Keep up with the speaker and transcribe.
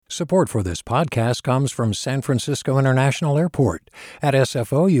Support for this podcast comes from San Francisco International Airport. At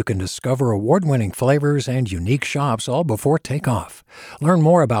SFO, you can discover award-winning flavors and unique shops all before takeoff. Learn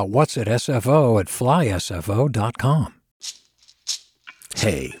more about what's at SFO at flysfo.com.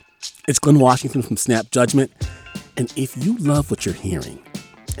 Hey, it's Glenn Washington from Snap Judgment. And if you love what you're hearing,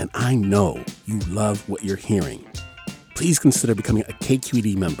 and I know you love what you're hearing, please consider becoming a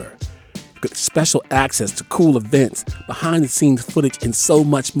KQED member. Get special access to cool events, behind-the-scenes footage, and so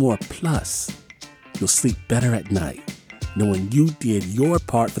much more. Plus, you'll sleep better at night knowing you did your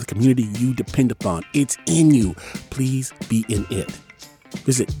part for the community you depend upon. It's in you. Please be in it.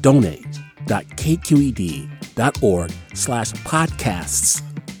 Visit donate.kqed.org/podcasts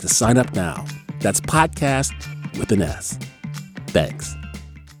to sign up now. That's podcast with an S. Thanks.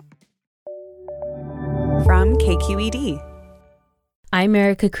 From KQED. I'm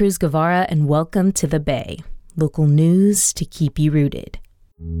Ericka Cruz Guevarra, and welcome to The Bay, local news to keep you rooted.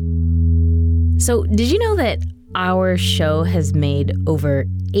 So, did you know that our show has made over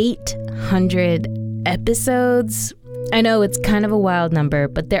 800 episodes? I know it's kind of a wild number,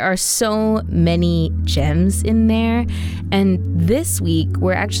 but there are so many gems in there. And this week,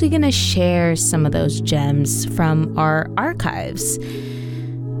 we're actually going to share some of those gems from our archives.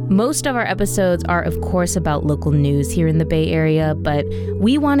 Most of our episodes are, of course, about local news here in the Bay Area, but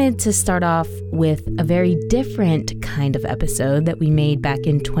we wanted to start off with a very different kind of episode that we made back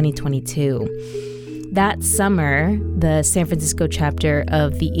in 2022. That summer, the San Francisco chapter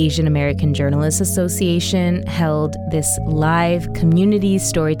of the Asian American Journalists Association held this live community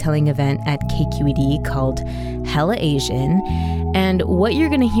storytelling event at KQED called Hella Asian. And what you're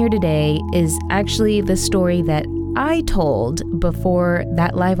going to hear today is actually the story that I told before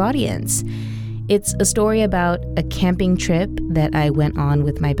that live audience. It's a story about a camping trip that I went on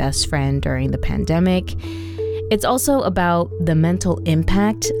with my best friend during the pandemic. It's also about the mental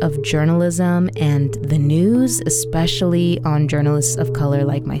impact of journalism and the news, especially on journalists of color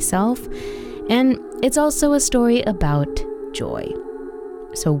like myself. And it's also a story about joy.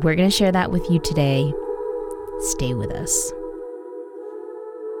 So we're going to share that with you today. Stay with us.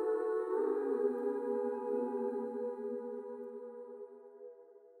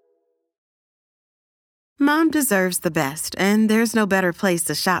 Mom deserves the best, and there's no better place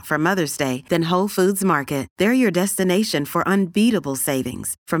to shop for Mother's Day than Whole Foods Market. They're your destination for unbeatable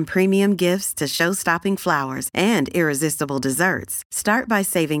savings, from premium gifts to show-stopping flowers and irresistible desserts. Start by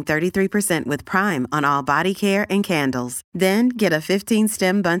saving 33% with Prime on all body care and candles. Then get a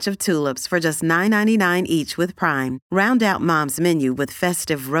 15-stem bunch of tulips for just $9.99 each with Prime. Round out Mom's menu with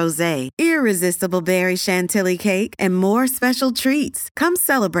festive rosé, irresistible berry chantilly cake, and more special treats. Come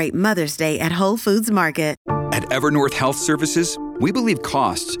celebrate Mother's Day at Whole Foods Market. At Evernorth Health Services, we believe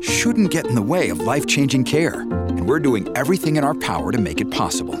costs shouldn't get in the way of life-changing care, and we're doing everything in our power to make it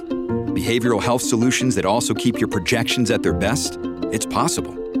possible. Behavioral health solutions that also keep your projections at their best? It's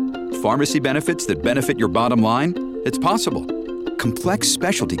possible. Pharmacy benefits that benefit your bottom line? It's possible. Complex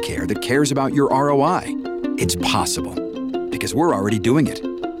specialty care that cares about your ROI? It's possible. Because we're already doing it.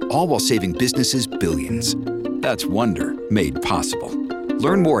 All while saving businesses billions. That's Wonder made possible.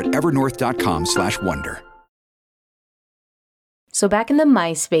 Learn more at evernorth.com/wonder. So back in the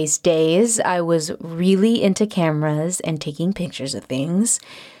MySpace days, I was really into cameras and taking pictures of things.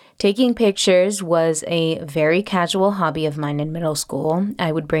 Taking pictures was a very casual hobby of mine in middle school.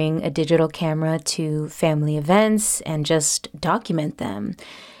 I would bring a digital camera to family events and just document them.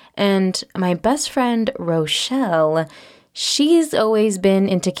 And my best friend, Rochelle, she's always been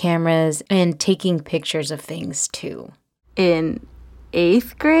into cameras and taking pictures of things too. In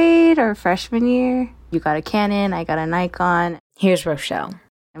 8th grade or freshman year, you got a Canon, I got a Nikon. Here's Rochelle.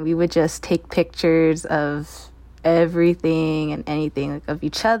 And we would just take pictures of everything and anything, like of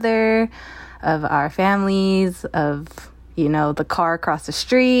each other, of our families, of, the car across the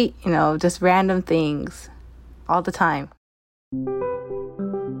street, just random things all the time.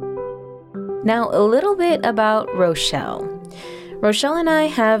 Now, a little bit about Rochelle. Rochelle and I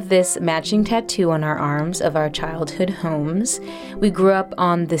have this matching tattoo on our arms of our childhood homes. We grew up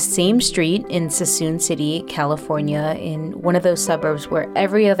on the same street in Sassoon City, California, in one of those suburbs where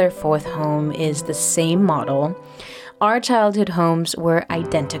every other fourth home is the same model. Our childhood homes were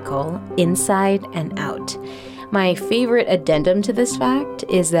identical, inside and out. My favorite addendum to this fact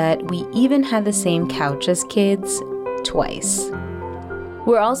is that we even had the same couch as kids twice.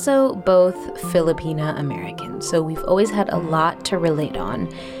 We're also both Filipina American, so we've always had a lot to relate on,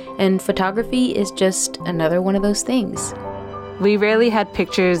 and photography is just another one of those things. We rarely had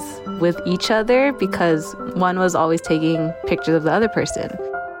pictures with each other because one was always taking pictures of the other person.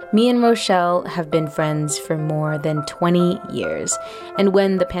 Me and Rochelle have been friends for more than 20 years. And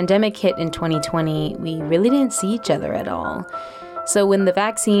when the pandemic hit in 2020, we really didn't see each other at all. So when the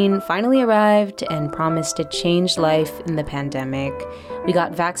vaccine finally arrived and promised to change life in the pandemic, we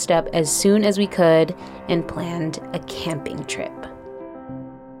got vaxxed up as soon as we could and planned a camping trip.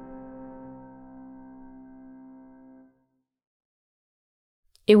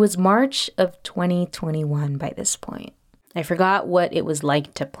 It was March of 2021 by this point. I forgot what it was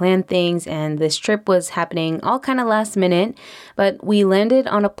like to plan things, and this trip was happening all kind of last minute, but we landed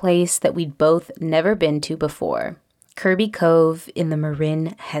on a place that we'd both never been to before, Kirby Cove in the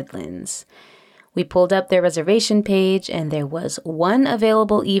Marin Headlands. We pulled up their reservation page, and there was one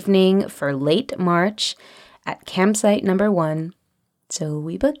available evening for late March at campsite number 1, so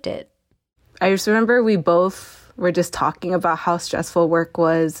we booked it. I just remember we both were just talking about how stressful work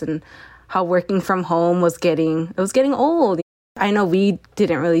was and how working from home was getting old. I know we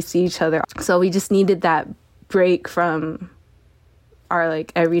didn't really see each other, so we just needed that break from our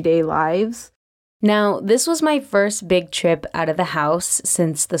everyday lives. Now, this was my first big trip out of the house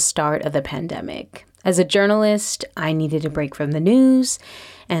since the start of the pandemic. As a journalist, I needed a break from the news,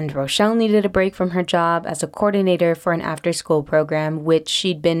 and Rochelle needed a break from her job as a coordinator for an after-school program, which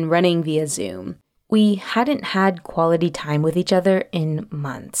she'd been running via Zoom. We hadn't had quality time with each other in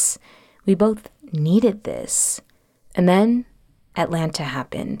months. We both needed this. And then Atlanta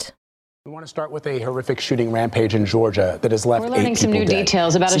happened. We want to start with a horrific shooting rampage in Georgia that has left 8 people dead. We're learning some new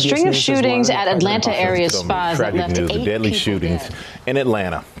details about a string of shootings at Atlanta area spas that left 8 people deadly shootings in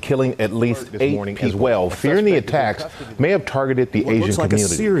Atlanta, killing at least 8 people as well. Fearing the attacks may have targeted the Asian community. Looks like a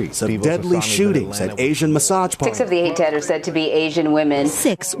series of deadly shootings at Asian massage parlors. 6 of the 8 dead are said to be Asian women.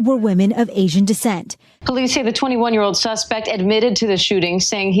 6 were women of Asian descent. Police say the 21-year-old suspect admitted to the shooting,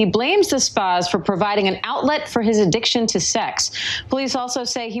 saying he blames the spas for providing an outlet for his addiction to sex. Police also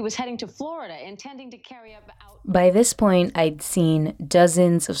say he was heading to Florida, intending to carry out. By this point, I'd seen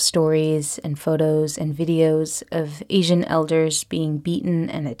dozens of stories and photos and videos of Asian elders being beaten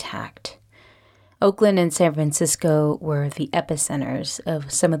and attacked. Oakland and San Francisco were the epicenters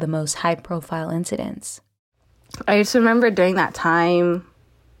of some of the most high-profile incidents. I just remember during that time,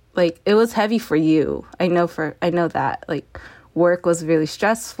 it was heavy for you. I know that. Work was really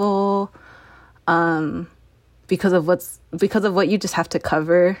stressful because of what you just have to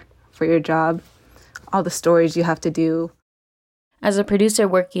cover for your job, all the stories you have to do. As a producer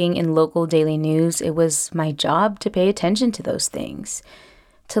working in local daily news, it was my job to pay attention to those things,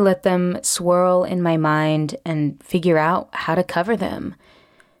 to let them swirl in my mind and figure out how to cover them.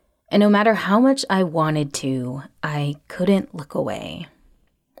 And no matter how much I wanted to, I couldn't look away.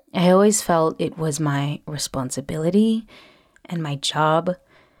 I always felt it was my responsibility and my job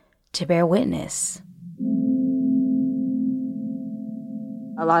to bear witness.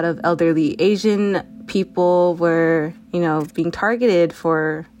 A lot of elderly Asian people were, being targeted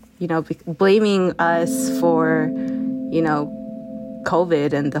for, blaming us for,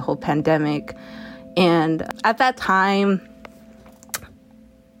 COVID and the whole pandemic. And at that time,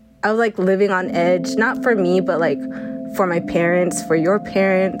 I was living on edge, not for me, but for my parents, for your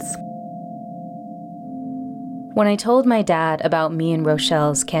parents. When I told my dad about me and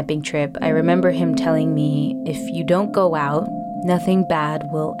Rochelle's camping trip, I remember him telling me, if you don't go out, nothing bad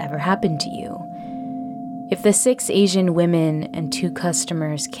will ever happen to you. If the 6 Asian women and 2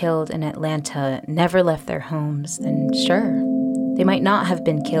 customers killed in Atlanta never left their homes, then sure, they might not have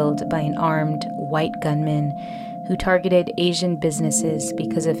been killed by an armed white gunman who targeted Asian businesses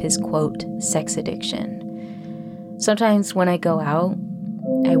because of his, quote, sex addiction. Sometimes when I go out,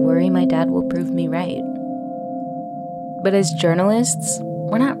 I worry my dad will prove me right. But as journalists,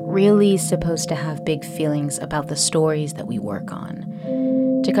 we're not really supposed to have big feelings about the stories that we work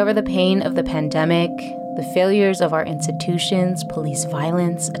on. To cover the pain of the pandemic, the failures of our institutions, police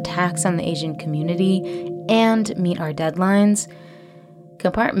violence, attacks on the Asian community, and meet our deadlines,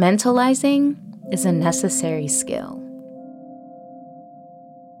 compartmentalizing is a necessary skill.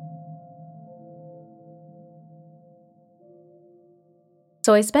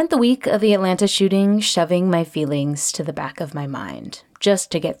 So I spent the week of the Atlanta shooting shoving my feelings to the back of my mind,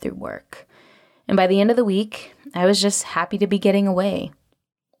 just to get through work. And by the end of the week, I was just happy to be getting away.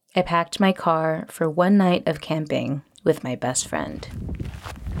 I packed my car for one night of camping with my best friend.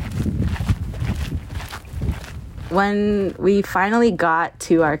 When we finally got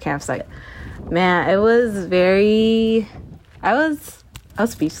to our campsite, man, it was I was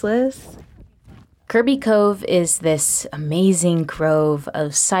speechless. Kirby Cove is this amazing grove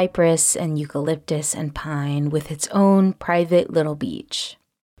of cypress and eucalyptus and pine with its own private little beach.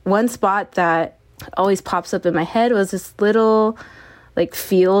 One spot that always pops up in my head was this little like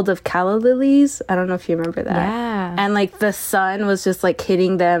field of calla lilies. I don't know if you remember that. Yeah. And like the sun was just like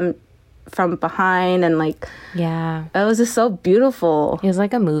hitting them from behind, and like, yeah, it was just so beautiful. It was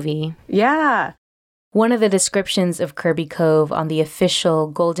like a movie. Yeah. One of the descriptions of Kirby Cove on the official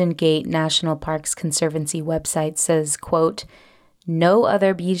Golden Gate National Parks Conservancy website says, quote, "No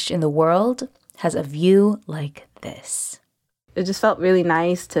other beach in the world has a view like this." It just felt really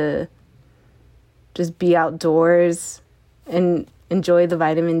nice to just be outdoors and enjoy the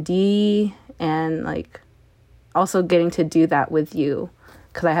vitamin D, and like also getting to do that with you,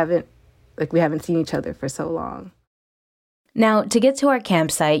 because we haven't seen each other for so long. Now, to get to our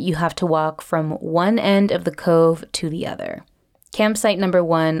campsite, you have to walk from one end of the cove to the other. Campsite number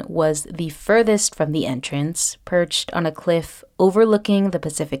 1 was the furthest from the entrance, perched on a cliff overlooking the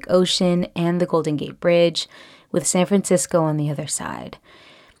Pacific Ocean and the Golden Gate Bridge, with San Francisco on the other side.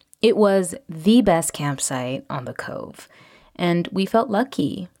 It was the best campsite on the cove, and we felt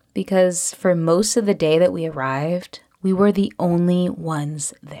lucky because for most of the day that we arrived, we were the only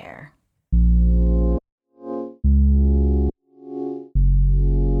ones there.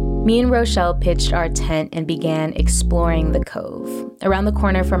 Me and Rochelle pitched our tent and began exploring the cove. Around the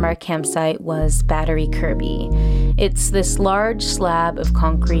corner from our campsite was Battery Kirby. It's this large slab of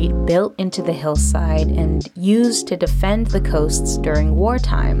concrete built into the hillside and used to defend the coasts during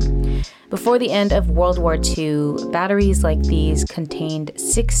wartime. Before the end of World War II, batteries like these contained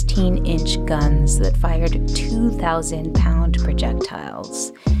 16-inch guns that fired 2,000-pound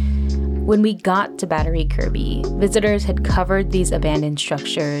projectiles. When we got to Battery Kirby, visitors had covered these abandoned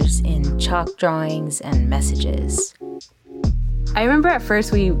structures in chalk drawings and messages. I remember at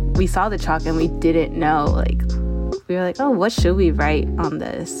first we saw the chalk and we didn't know, like, we were like, oh, what should we write on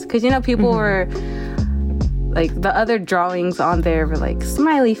this? Because, people were, like, the other drawings on there were, like,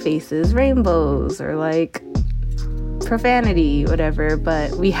 smiley faces, rainbows, or, like, profanity, whatever.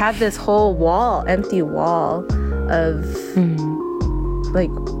 But we had this whole wall, empty wall of,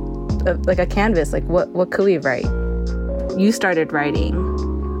 like a canvas. Like, what could we write? You started writing,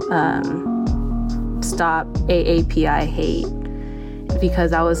 Stop AAPI Hate, because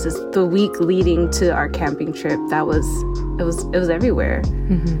that was just the week leading to our camping trip. It was everywhere.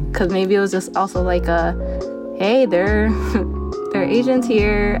 Because maybe it was just also like hey, there are Asians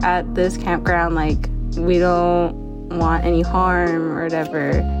here at this campground, like, we don't want any harm or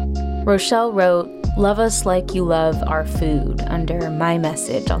whatever. Rochelle wrote, "Love us like you love our food," under my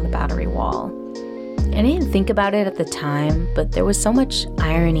message on the Battery wall. I didn't think about it at the time, but there was so much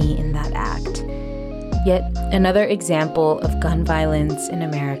irony in that act. Yet another example of gun violence in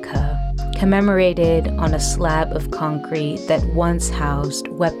America, commemorated on a slab of concrete that once housed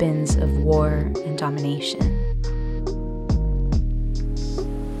weapons of war and domination.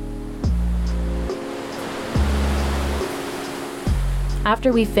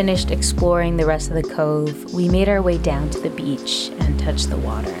 After we finished exploring the rest of the cove, we made our way down to the beach and touched the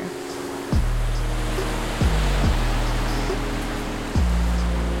water.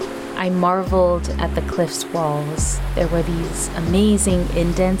 I marveled at the cliff's walls. There were these amazing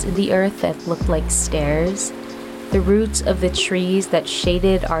indents in the earth that looked like stairs. The roots of the trees that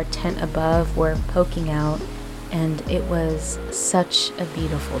shaded our tent above were poking out, and it was such a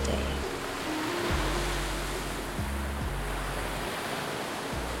beautiful day.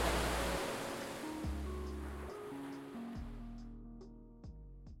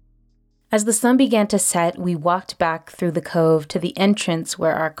 As the sun began to set, we walked back through the cove to the entrance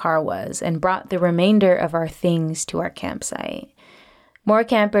where our car was and brought the remainder of our things to our campsite. More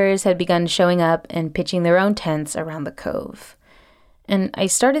campers had begun showing up and pitching their own tents around the cove. And I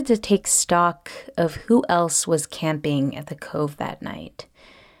started to take stock of who else was camping at the cove that night.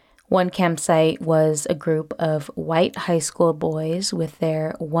 One campsite was a group of white high school boys with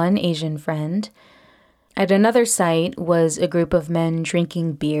their one Asian friend. At another site was a group of men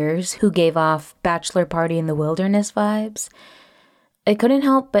drinking beers who gave off bachelor party in the wilderness vibes. I couldn't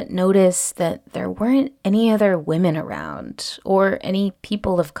help but notice that there weren't any other women around, or any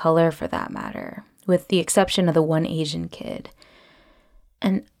people of color for that matter, with the exception of the one Asian kid.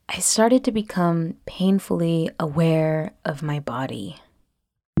 And I started to become painfully aware of my body.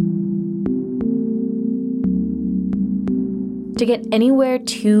 To get anywhere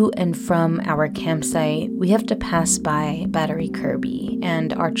to and from our campsite, we have to pass by Battery Kirby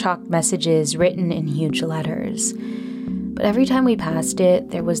and our chalk messages written in huge letters. But every time we passed it,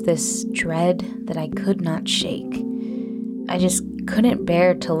 there was this dread that I could not shake. I just couldn't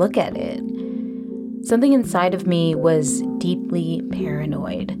bear to look at it. Something inside of me was deeply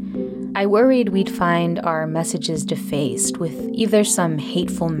paranoid. I worried we'd find our messages defaced with either some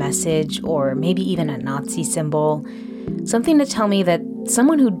hateful message or maybe even a Nazi symbol. Something to tell me that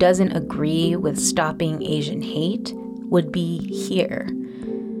someone who doesn't agree with stopping Asian hate would be here.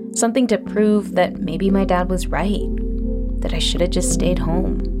 Something to prove that maybe my dad was right, that I should have just stayed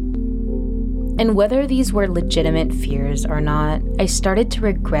home. And whether these were legitimate fears or not, I started to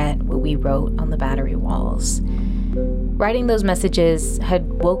regret what we wrote on the battery walls. Writing those messages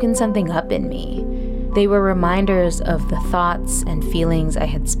had woken something up in me. They were reminders of the thoughts and feelings I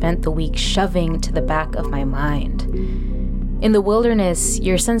had spent the week shoving to the back of my mind. In the wilderness,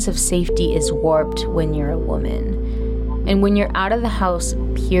 your sense of safety is warped when you're a woman. And when you're out of the house,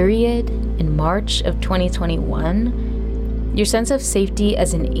 period, in March of 2021, your sense of safety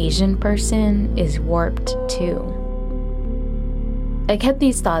as an Asian person is warped too. I kept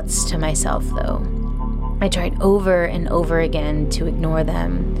these thoughts to myself, though. I tried over and over again to ignore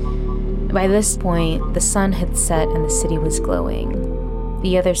them. By this point, the sun had set and the city was glowing.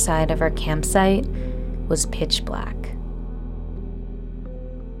 The other side of our campsite was pitch black.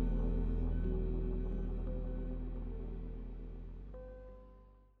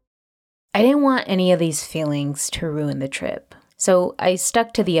 I didn't want any of these feelings to ruin the trip, so I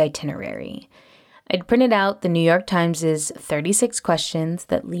stuck to the itinerary. I'd printed out the New York Times' 36 questions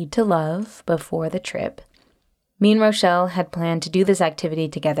that lead to love before the trip. Me and Rochelle had planned to do this activity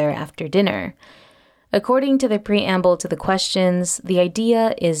together after dinner. According to the preamble to the questions, the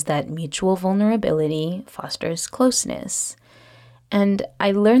idea is that mutual vulnerability fosters closeness. And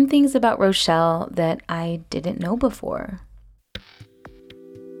I learned things about Rochelle that I didn't know before.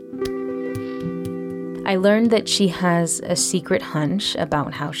 I learned that she has a secret hunch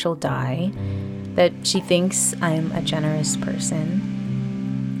about how she'll die, that she thinks I'm a generous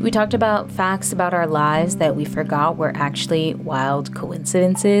person. We talked about facts about our lives that we forgot were actually wild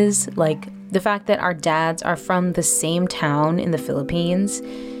coincidences, like the fact that our dads are from the same town in the Philippines,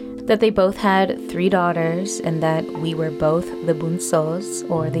 that they both had 3 daughters, and that we were both the bunsos,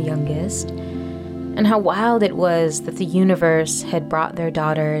 or the youngest, and how wild it was that the universe had brought their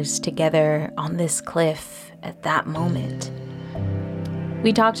daughters together on this cliff at that moment.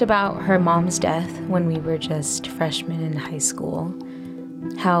 We talked about her mom's death when we were just freshmen in high school,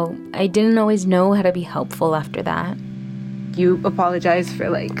 how I didn't always know how to be helpful after that. You apologize for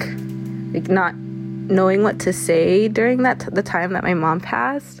like not knowing what to say during the time that my mom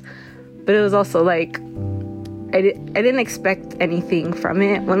passed, but it was also like I didn't expect anything from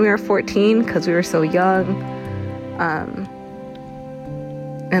it when we were 14 because we were so young,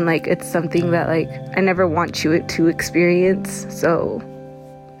 and like it's something that like I never want you to experience, so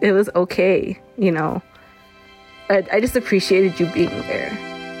it was okay, you know. I just appreciated you being there.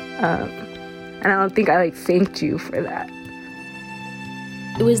 And I don't think I thanked you for that.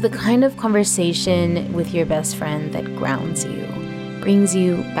 It was the kind of conversation with your best friend that grounds you, brings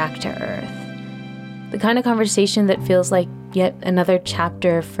you back to earth. The kind of conversation that feels like yet another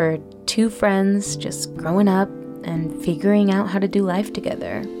chapter for 2 friends just growing up and figuring out how to do life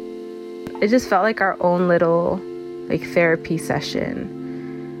together. It just felt like our own little therapy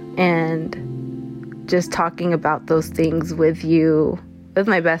session. And just talking about those things with you, with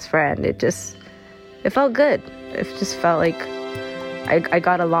my best friend, it felt good. It just felt like I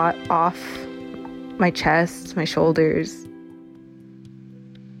got a lot off my chest, my shoulders.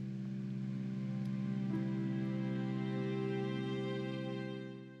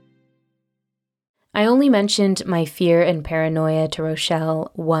 I only mentioned my fear and paranoia to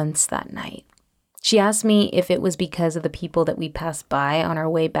Rochelle once that night. She asked me if it was because of the people that we passed by on our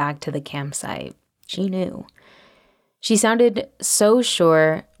way back to the campsite. She knew. She sounded so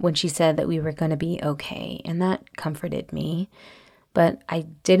sure when she said that we were going to be okay, and that comforted me. But I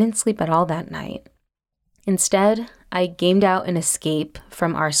didn't sleep at all that night. Instead, I gamed out an escape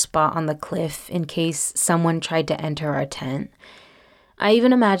from our spot on the cliff in case someone tried to enter our tent. I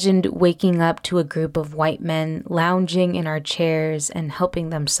even imagined waking up to a group of white men lounging in our chairs and helping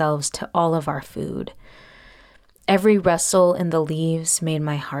themselves to all of our food. Every rustle in the leaves made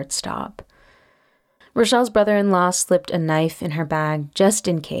my heart stop. Rochelle's brother-in-law slipped a knife in her bag just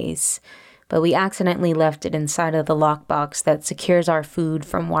in case, but we accidentally left it inside of the lockbox that secures our food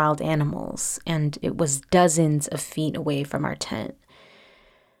from wild animals, and it was dozens of feet away from our tent.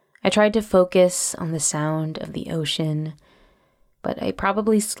 I tried to focus on the sound of the ocean, but I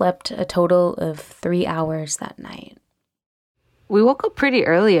probably slept a total of 3 hours that night. We woke up pretty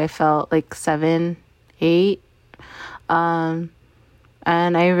early, I felt, 7, 8.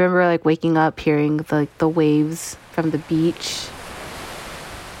 And I remember waking up hearing the waves from the beach.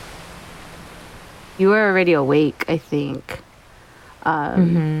 You were already awake, I think.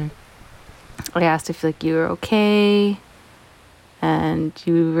 I asked if you were okay, and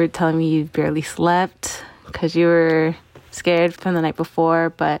you were telling me you barely slept because you were scared from the night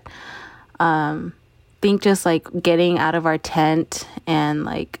before, but think just like getting out of our tent and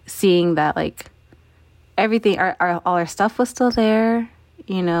like seeing that like everything, all our stuff was still there,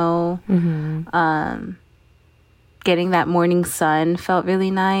 you know. Getting that morning sun felt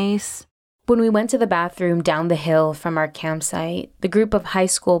really nice. When we went to the bathroom down the hill from our campsite, the group of high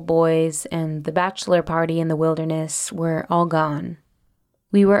school boys and the bachelor party in the wilderness were all gone.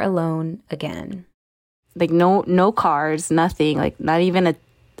 We were alone again. Like no cars, nothing, like not even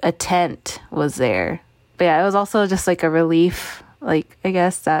a tent was there. But yeah, it was also just like a relief, like I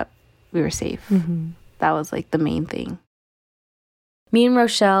guess that we were safe. That was like the main thing. Me and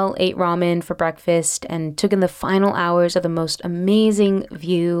Rochelle ate ramen for breakfast and took in the final hours of the most amazing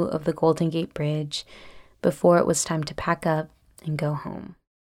view of the Golden Gate Bridge before it was time to pack up and go home.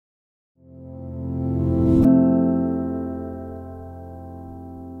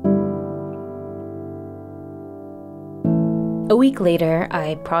 A week later,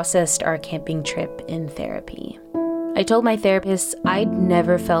 I processed our camping trip in therapy. I told my therapist I'd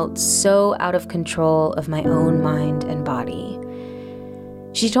never felt so out of control of my own mind and body.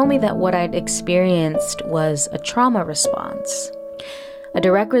 She told me that what I'd experienced was a trauma response, a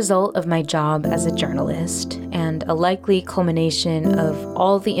direct result of my job as a journalist, and a likely culmination of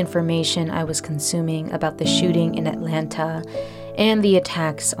all the information I was consuming about the shooting in Atlanta and the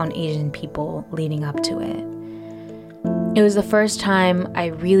attacks on Asian people leading up to it. It was the first time I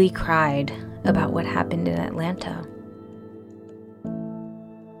really cried about what happened in Atlanta.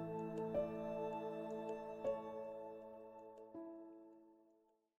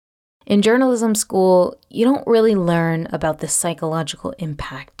 In journalism school, you don't really learn about the psychological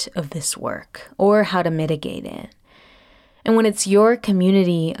impact of this work or how to mitigate it. And when it's your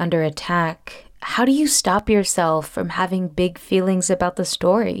community under attack, how do you stop yourself from having big feelings about the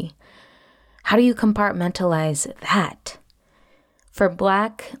story? How do you compartmentalize that? For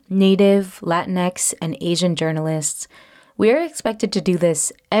Black, Native, Latinx, and Asian journalists, we are expected to do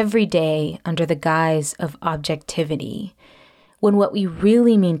this every day under the guise of objectivity, when what we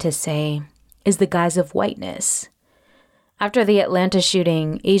really mean to say is the guise of whiteness. After the Atlanta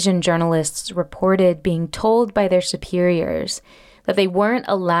shooting, Asian journalists reported being told by their superiors that they weren't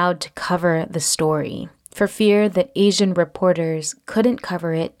allowed to cover the story for fear that Asian reporters couldn't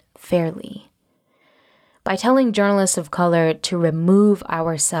cover it fairly. By telling journalists of color to remove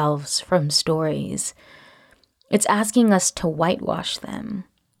ourselves from stories, it's asking us to whitewash them,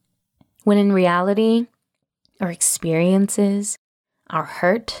 when in reality, our experiences, our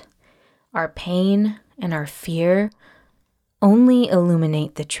hurt, our pain, and our fear only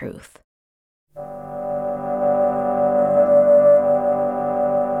illuminate the truth.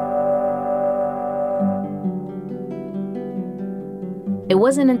 It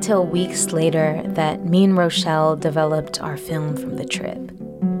wasn't until weeks later that me and Rochelle developed our film from the trip.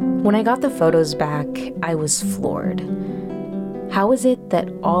 When I got the photos back, I was floored. How is it that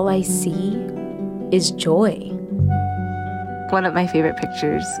all I see is joy? One of my favorite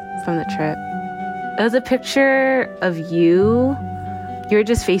pictures from the trip. It was a picture of you. You were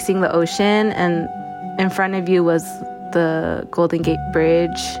just facing the ocean, and in front of you was the Golden Gate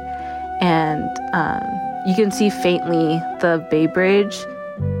Bridge, and you can see faintly the Bay Bridge.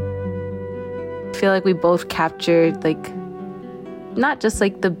 I feel like we both captured like not just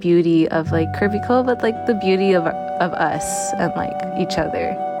like the beauty of like Curvy Cove, but like the beauty of us and like each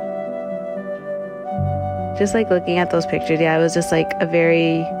other. Just like looking at those pictures, yeah, it was just like a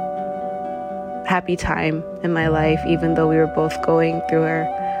very happy time in my life, even though we were both going through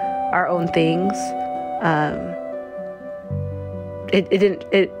our own things.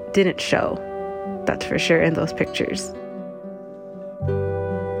 It didn't show, that's for sure, in those pictures.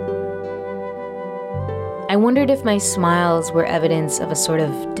 I wondered if my smiles were evidence of a sort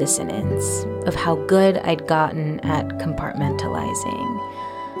of dissonance, of how good I'd gotten at compartmentalizing.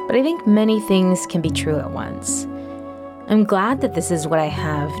 But I think many things can be true at once. I'm glad that this is what I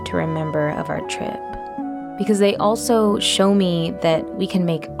have to remember of our trip, because they also show me that we can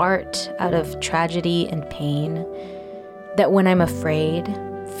make art out of tragedy and pain, that when I'm afraid,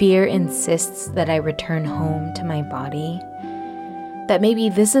 fear insists that I return home to my body, that maybe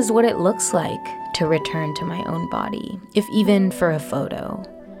this is what it looks like to return to my own body, if even for a photo.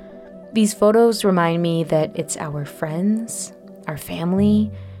 These photos remind me that it's our friends, our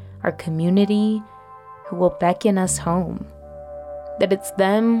family, our community who will beckon us home. That it's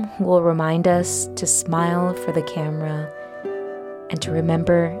them who will remind us to smile for the camera and to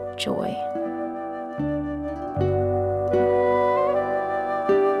remember joy.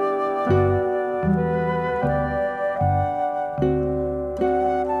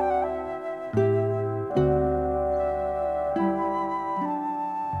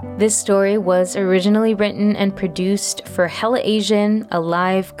 This story was originally written and produced for Hella Asian, a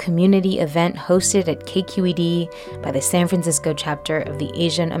live community event hosted at KQED by the San Francisco chapter of the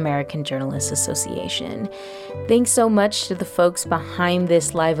Asian American Journalists Association. Thanks so much to the folks behind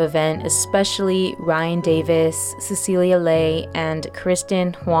this live event, especially Ryan Davis, Cecilia Lei, and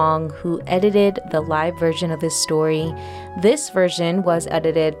Kristen Huang, who edited the live version of this story. This version was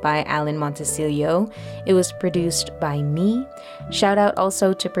edited by Alan Montecillo. It was produced by me. Shout out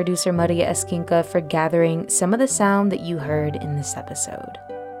also to producer Maria Esquinca for gathering some of the sound that you heard in this episode.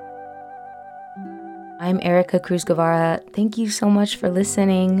 I'm Ericka Cruz Guevarra. Thank you so much for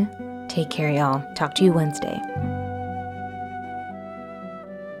listening. Take care, y'all. Talk to you Wednesday.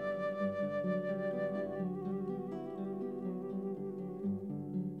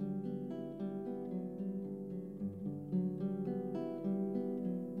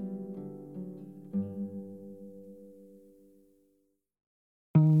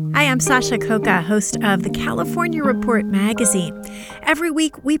 Hi, I'm Sasha Coca, host of the California Report magazine. Every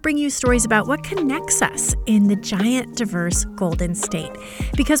week, we bring you stories about what connects us in the giant, diverse Golden State.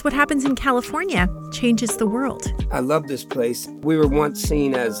 Because what happens in California changes the world. I love this place. We were once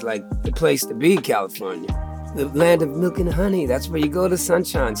seen as like the place to be, California. The land of milk and honey. That's where you go to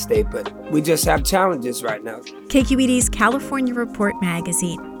Sunshine State, but we just have challenges right now. KQED's California Report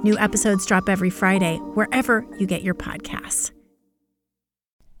magazine. New episodes drop every Friday, wherever you get your podcasts.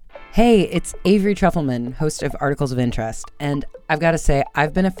 Hey, it's Avery Trufelman, host of Articles of Interest, and I've got to say,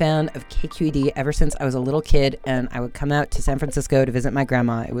 I've been a fan of KQED ever since I was a little kid, and I would come out to San Francisco to visit my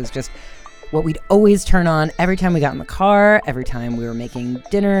grandma. It was just what we'd always turn on every time we got in the car, every time we were making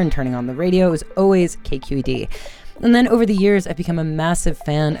dinner and turning on the radio. It was always KQED. And then over the years, I've become a massive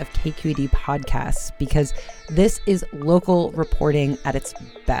fan of KQED podcasts because this is local reporting at its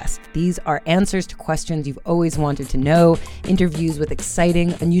best. These are answers to questions you've always wanted to know, interviews with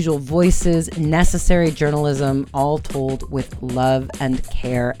exciting, unusual voices, necessary journalism, all told with love and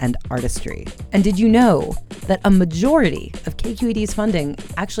care and artistry. And did you know that a majority of KQED's funding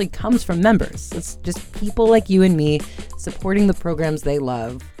actually comes from members? It's just people like you and me supporting the programs they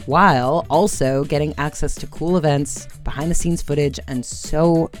love, while also getting access to cool events, behind-the-scenes footage, and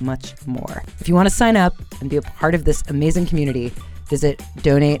so much more. If you want to sign up and be a part of this amazing community, visit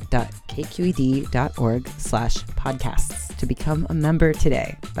donate.kqed.org/podcasts to become a member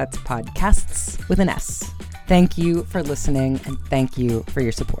today. That's podcasts with an S. Thank you for listening, and thank you for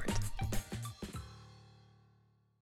your support.